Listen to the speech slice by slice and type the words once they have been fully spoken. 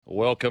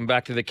Welcome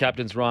back to the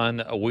Captain's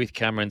Run with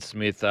Cameron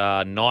Smith.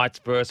 Knights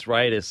versus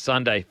Raiders,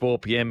 Sunday, 4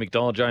 p.m,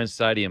 McDonald Jones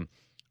Stadium.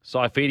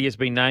 Saifidi has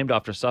been named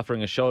after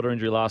suffering a shoulder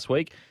injury last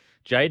week.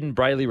 Jaden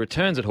Brayley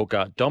returns at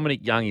hooker. Dominic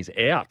Young is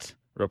out,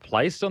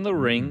 replaced on the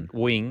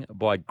wing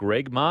by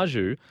Greg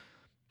Marju.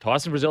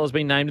 Tyson Frizzell has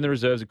been named in the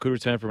reserves and could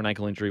return from an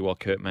ankle injury, while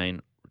Kurt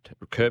Mann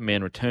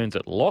returns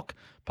at lock.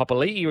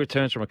 Papali'i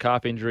returns from a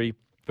calf injury.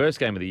 First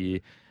game of the year.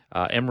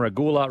 Emra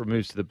Gula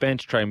removes to the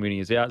bench. Trey Mooney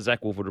is out.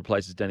 Zach Wolford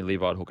replaces Danny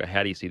Levi at hooker.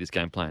 How do you see this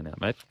game playing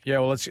out, mate? Yeah,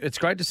 well, it's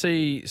great to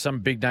see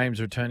some big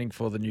names returning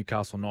for the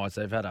Newcastle Knights.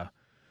 They've had a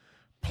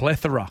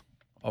plethora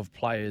of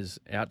players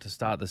out to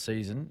start the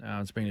season.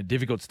 It's been a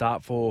difficult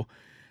start for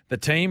the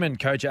team and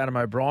coach Adam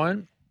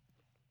O'Brien.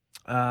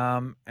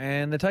 And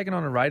they're taking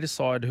on a Raiders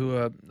side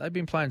they've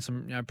been playing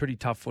some pretty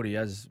tough footy,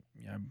 as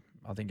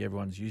I think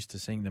everyone's used to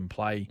seeing them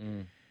play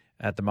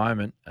at the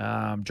moment.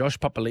 Josh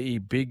Papali'i,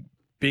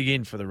 big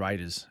in for the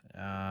Raiders,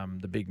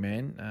 the big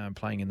man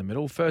playing in the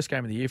middle. First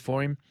game of the year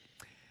for him.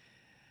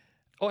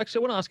 Oh, actually,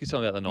 I want to ask you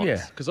something about the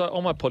Knights. Because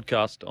on my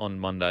podcast on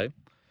Monday,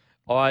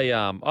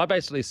 I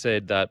basically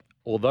said that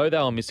although they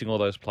were missing all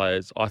those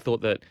players, I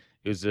thought that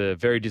it was a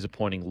very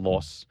disappointing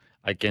loss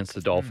against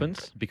the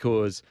Dolphins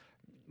because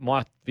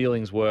my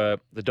feelings were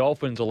the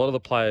Dolphins, a lot of the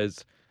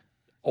players,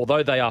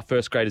 although they are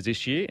first graders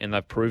this year and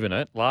they've proven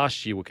it,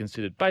 last year were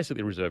considered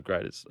basically reserve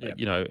graders,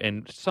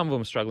 and some of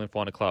them are struggling to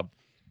find a club.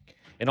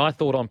 And I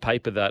thought on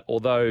paper that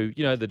although,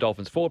 the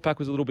Dolphins forward pack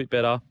was a little bit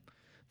better,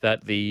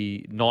 that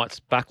the Knights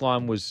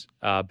backline was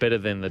better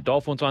than the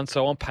Dolphins one.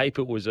 So on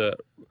paper it was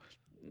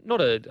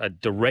not a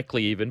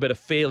directly even, but a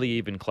fairly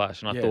even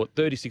clash. And I thought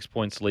 36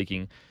 points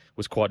leaking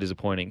was quite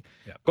disappointing.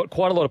 Yep. Got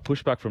quite a lot of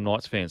pushback from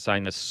Knights fans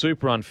saying that's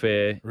super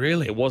unfair.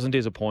 Really? It wasn't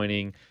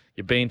disappointing.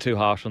 You're being too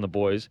harsh on the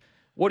boys.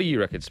 What do you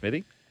reckon,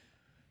 Smithy?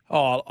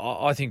 Oh,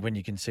 I think when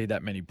you can see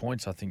that many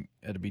points, I think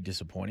it'd be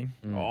disappointing.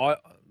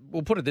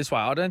 We'll put it this way.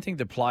 I don't think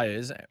the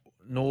players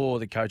nor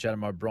the coach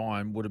Adam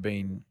O'Brien would have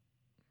been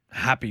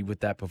happy with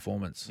that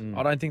performance.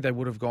 I don't think they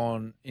would have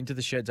gone into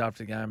the sheds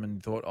after the game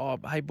and thought, oh,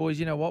 hey, boys,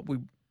 you know what?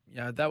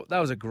 That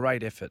was a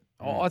great effort.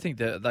 I think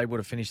that they would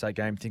have finished that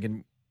game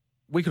thinking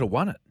we could have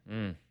won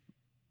it.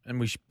 And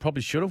we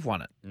probably should have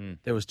won it.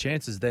 There was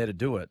chances there to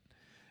do it.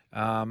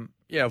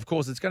 Of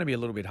course, it's going to be a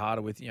little bit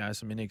harder with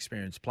some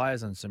inexperienced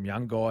players and some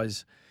young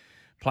guys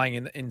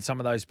playing in some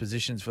of those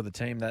positions for the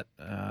team that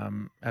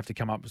have to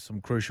come up with some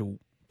crucial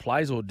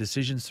plays or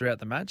decisions throughout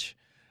the match.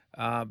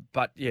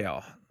 But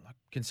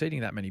conceding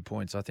that many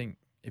points, I think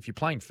if you're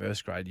playing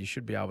first grade, you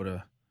should be able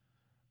to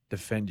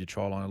defend your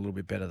try line a little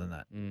bit better than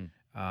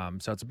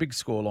that. So it's a big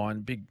score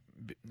line,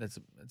 it's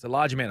a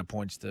large amount of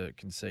points to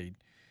concede.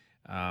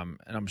 And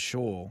I'm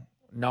sure,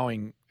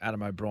 knowing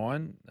Adam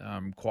O'Brien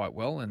quite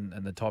well and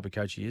the type of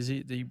coach he is,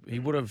 he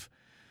would have.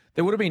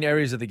 There would have been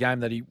areas of the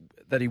game that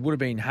he would have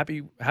been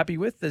happy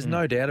with. There's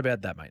no doubt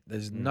about that, mate.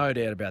 There's no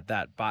doubt about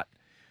that. But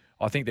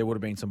I think there would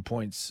have been some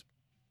points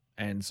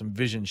and some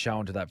vision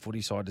shown to that footy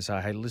side to say,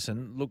 hey,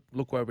 listen,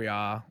 look where we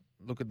are.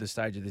 Look at the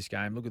stage of this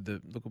game. Look at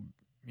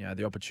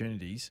the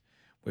opportunities.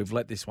 We've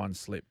let this one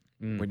slip.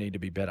 We need to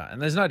be better. And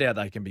there's no doubt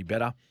they can be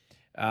better.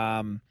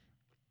 I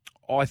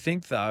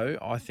think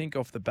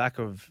off the back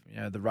of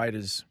the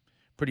Raiders'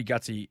 pretty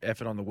gutsy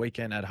effort on the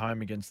weekend at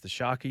home against the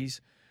Sharkies,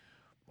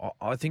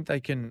 I think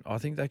they can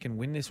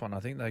win this one. I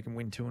think they can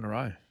win 2 in a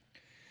row.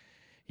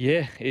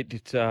 Yeah,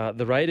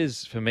 the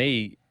Raiders, for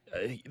me,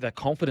 the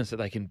confidence that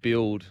they can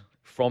build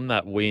from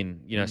that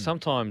win.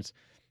 Sometimes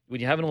when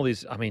you're having all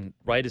this,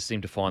 Raiders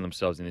seem to find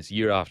themselves in this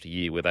year after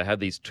year where they have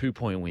these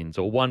 2-point wins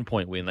or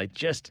 1-point win.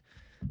 It's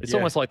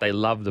almost like they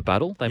love the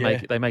battle. They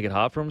make it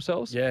hard for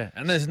themselves. Yeah,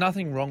 and there's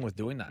nothing wrong with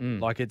doing that.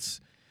 Like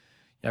it's,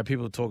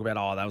 people talk about,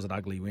 oh, that was an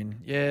ugly win.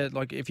 Yeah,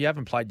 like if you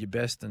haven't played your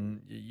best,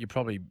 and you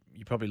probably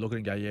look at it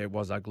and go, yeah, it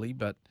was ugly,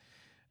 but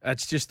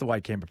it's just the way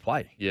Canberra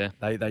play. Yeah,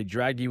 they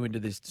drag you into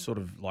this sort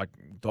of like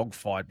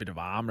dogfight, bit of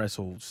arm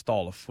wrestle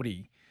style of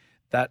footy.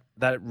 That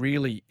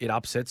really it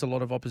upsets a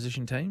lot of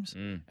opposition teams,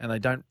 and they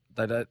don't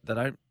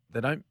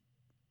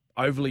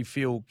overly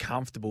feel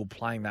comfortable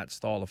playing that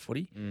style of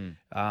footy.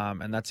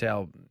 And that's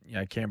how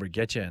Canberra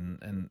get you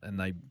and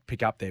they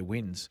pick up their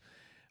wins.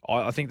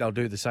 I think they'll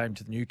do the same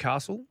to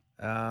Newcastle.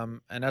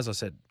 And as I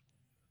said,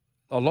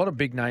 a lot of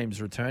big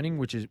names returning,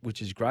 which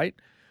is great.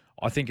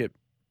 I think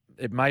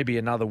it may be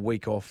another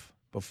week off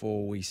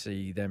before we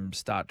see them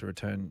start to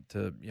return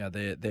to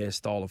their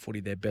style of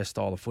footy, their best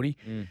style of footy.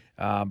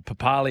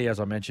 Papali, as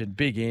I mentioned,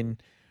 big in.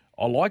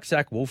 I like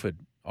Zach Wolford.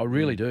 I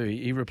really do.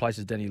 He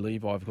replaces Danny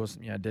Levi. Of course,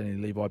 Danny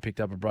Levi picked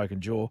up a broken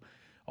jaw.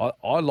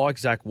 I like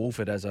Zach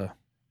Wolford as a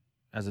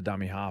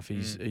dummy half.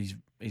 He's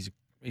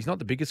not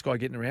the biggest guy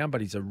getting around,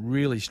 but he's a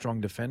really strong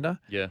defender.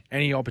 Yeah.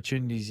 Any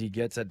opportunities he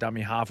gets at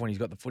dummy half when he's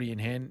got the footy in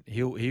hand,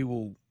 he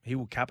will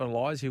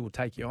capitalise. He will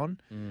take you on.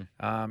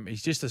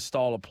 He's just a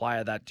style of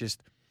player that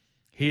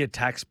he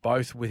attacks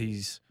both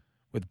with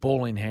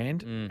ball in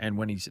hand and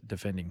when he's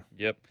defending.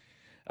 Yep.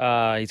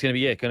 He's going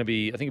to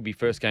be. I think it'll be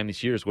first game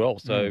this year as well.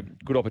 So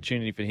good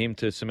opportunity for him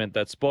to cement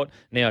that spot.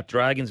 Now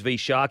Dragons v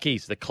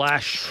Sharkies, the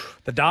clash,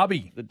 the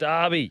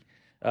derby.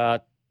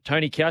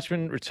 Tony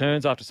Couchman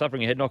returns after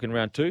suffering a head knock in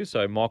round 2,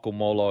 so Michael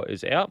Molo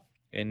is out.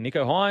 And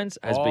Nico Hines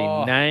has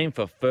been named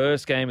for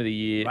first game of the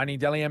year. Reigning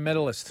Dally M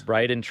medalist.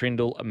 Braden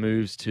Trindle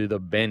moves to the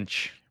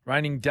bench.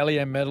 Reigning Dally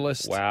M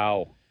medalist.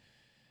 Wow.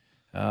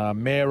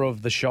 Mayor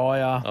of the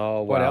Shire.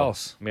 Oh, wow. What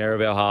else? Mayor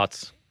of our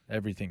hearts.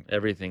 Everything.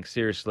 Everything.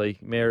 Seriously.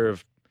 Mayor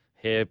of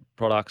hair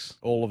products.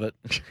 All of it.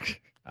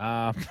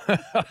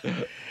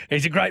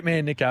 He's a great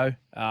man, Nico.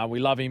 We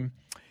love him.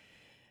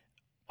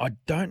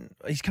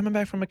 He's coming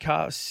back from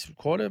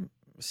quite a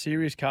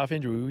serious calf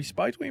injury. We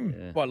spoke to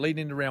him,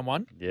 leading into round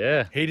 1?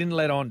 Yeah. He didn't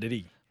let on, did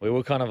he? We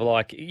were kind of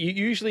like,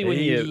 usually when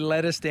he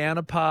led us down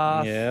a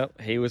path. Yeah.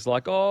 He was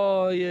like,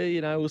 oh,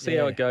 yeah, we'll see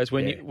how it goes.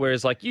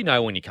 Whereas, like,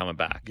 when you're coming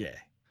back. Yeah.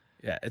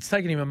 Yeah. It's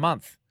taken him a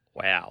month.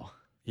 Wow.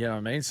 You know what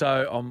I mean?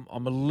 So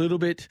I'm a little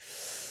bit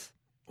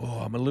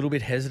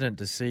hesitant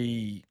to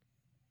see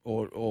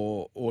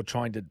or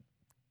trying to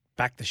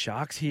back the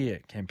Sharks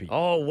here, Kempy.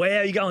 Oh,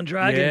 wow, you're going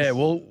Dragons. Yeah,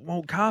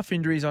 well, calf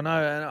injuries, I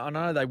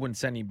know they wouldn't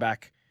send him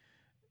back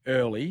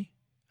early.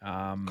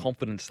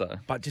 Confidence, though.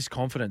 But just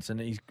confidence. And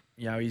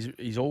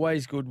he's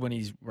always good when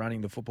he's running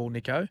the football,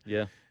 Nico.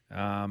 Yeah.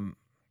 I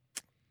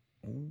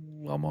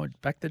might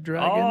back the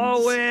Dragons.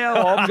 Oh,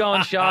 well, I'm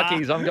going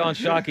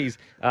Sharkies.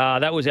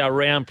 That was our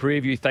round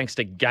preview thanks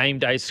to Game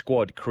Day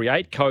Squad.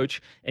 Create,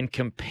 coach, and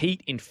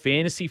compete in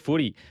fantasy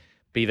footy.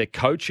 Be the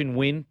coach and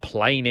win.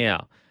 Play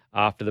now.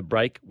 After the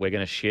break, we're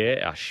going to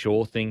share our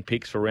sure thing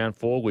picks for round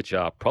 4, which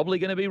are probably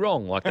going to be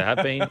wrong, like they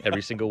have been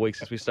every single week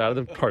since we started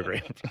the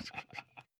program.